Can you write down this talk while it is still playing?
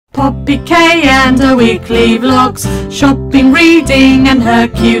Poppy K and her weekly vlogs, shopping, reading and her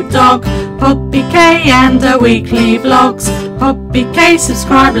cute dog. Poppy K and her weekly vlogs. Poppy K,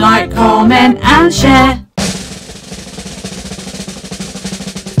 subscribe, like, comment and share.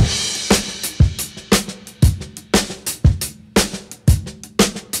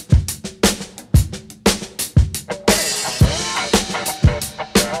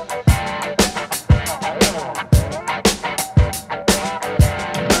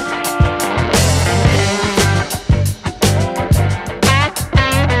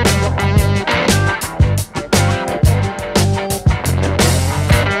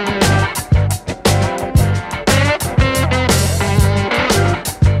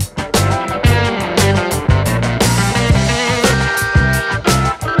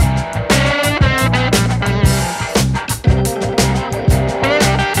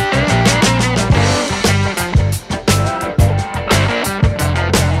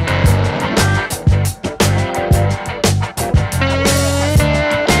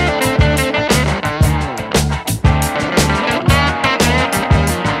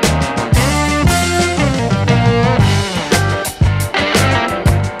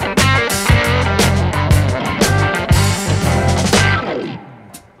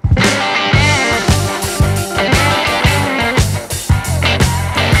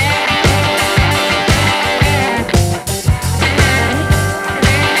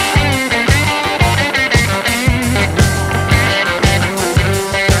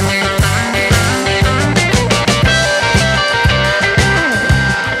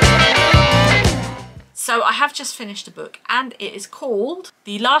 So I have just finished a book and it is called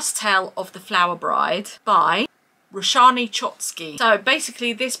The Last Tale of the Flower Bride by Roshani Chokshi. So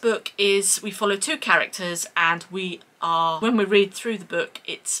basically this book is, we follow two characters and when we read through the book,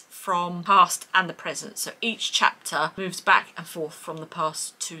 it's from past and the present. So each chapter moves back and forth from the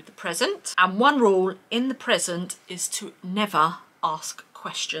past to the present. And one rule in the present is to never ask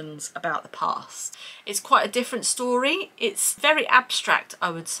questions about the past. It's quite a different story. It's very abstract,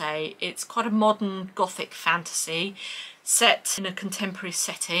 I would say. It's quite a modern gothic fantasy set in a contemporary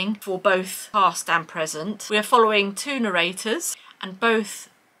setting for both past and present. We are following two narrators and both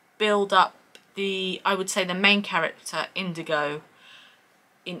build up I would say the main character, Indigo,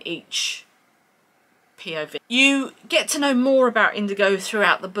 in each POV. You get to know more about Indigo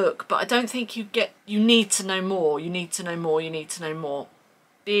throughout the book, but I don't think you need to know more. You need to know more, you need to know more.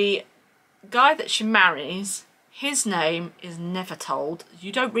 The guy that she marries, his name is never told.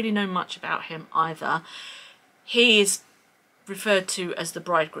 You don't really know much about him either. He is referred to as the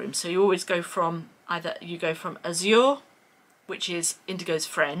bridegroom. So you always go from Azure, which is Indigo's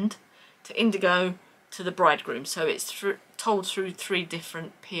friend, to Indigo to the bridegroom. So it's told through three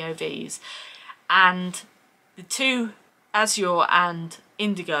different POVs. And the two, Azure and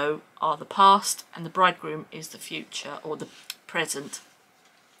Indigo, are the past and the bridegroom is the future or the present.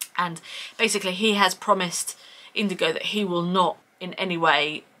 And basically he has promised Indigo that he will not in any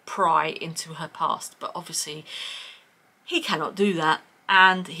way pry into her past, but obviously he cannot do that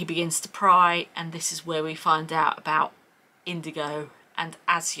and he begins to pry, and this is where we find out about Indigo and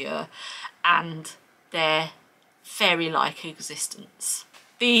Azure and their fairy-like existence.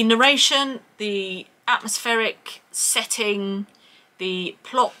 The narration, the atmospheric setting, the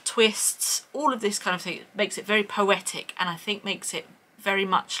plot twists, all of this kind of thing makes it very poetic, and I think makes it very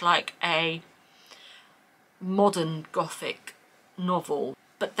much like a modern gothic novel.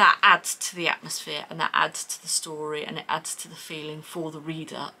 But that adds to the atmosphere and that adds to the story and it adds to the feeling for the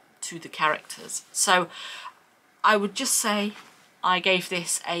reader, to the characters. So I would just say I gave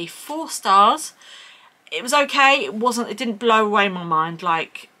this a 4 stars. It was okay. It didn't blow away my mind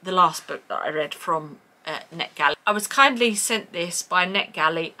like the last book that I read from NetGalley. I was kindly sent this by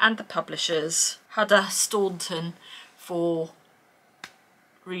NetGalley and the publishers, Hudder Staunton, for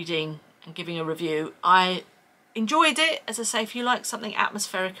reading and giving a review. I enjoyed it. As I say, if you like something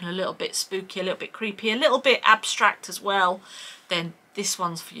atmospheric and a little bit spooky, a little bit creepy, a little bit abstract as well, then this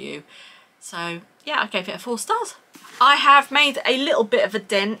one's for you. So yeah, I gave it a 4 stars. I have made a little bit of a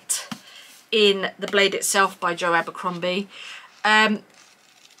dent in The Blade Itself by Joe Abercrombie. I'm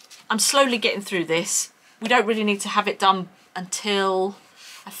slowly getting through this. We don't really need to have it done until,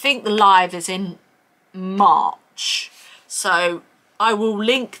 I think the live is in March. So I will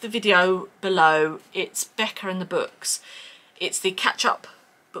link the video below. It's Becca and the Books. It's the catch-up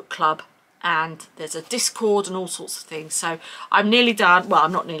book club and there's a Discord and all sorts of things. So I'm nearly done. Well,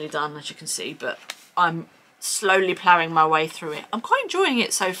 I'm not nearly done, as you can see, but I'm slowly ploughing my way through it. I'm quite enjoying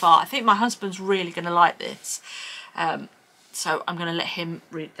it so far. I think my husband's really going to like this. So I'm going to let him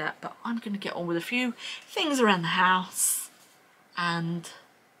read that, but I'm going to get on with a few things around the house and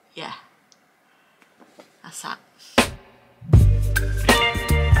yeah, that's that.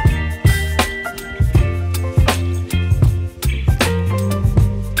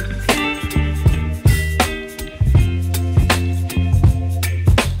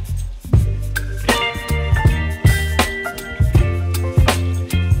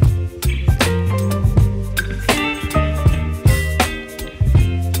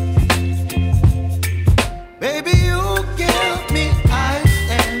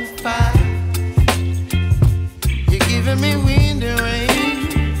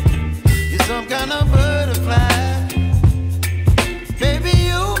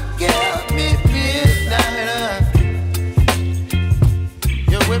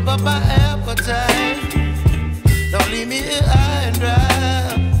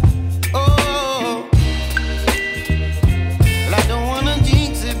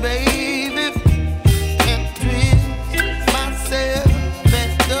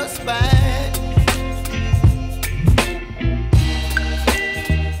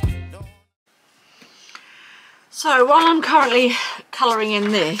 So while I'm currently colouring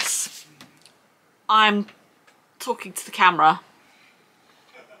in this, I'm talking to the camera.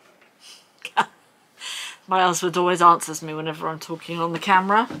 My husband always answers me whenever I'm talking on the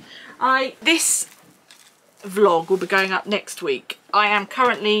camera. This vlog will be going up next week. I am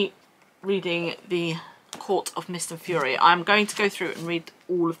currently reading the Court of Mist and Fury. I'm going to go through and read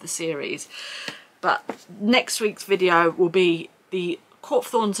all of the series, but next week's video will be the Court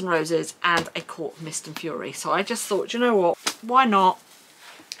of Thorns and Roses and a Court of Mist and Fury. So I just thought, you know what, why not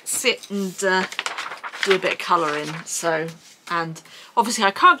sit and do a bit of colouring. So, and obviously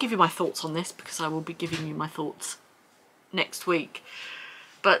I can't give you my thoughts on this because I will be giving you my thoughts next week,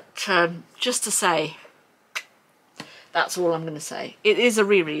 but just to say, that's all I'm going to say. It is a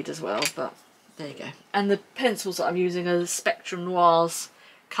reread as well, but there you go. And the pencils that I'm using are the Spectrum Noirs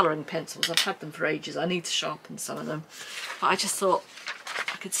colouring pencils. I've had them for ages. I need to sharpen some of them, but I just thought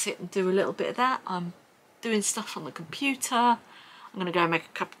I could sit and do a little bit of that. I'm doing stuff on the computer. I'm going to go and make a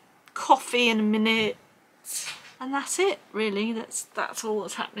cup of coffee in a minute, and that's it really. That's all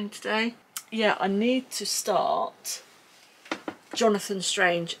that's happening today. Yeah, I need to start Jonathan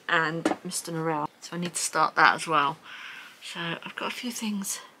Strange and Mr. Norrell, so I need to start that as well. So I've got a few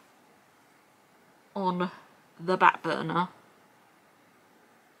things on the back burner,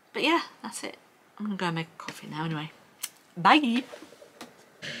 but yeah, that's it. I'm gonna go and make a coffee now anyway. Bye.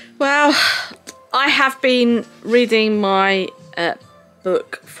 Well, I have been reading my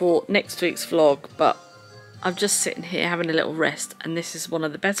book for next week's vlog, but I'm just sitting here having a little rest, and this is one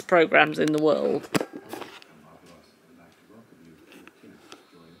of the best programs in the world.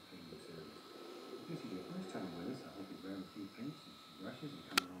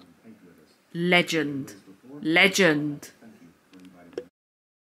 Legend. Legend.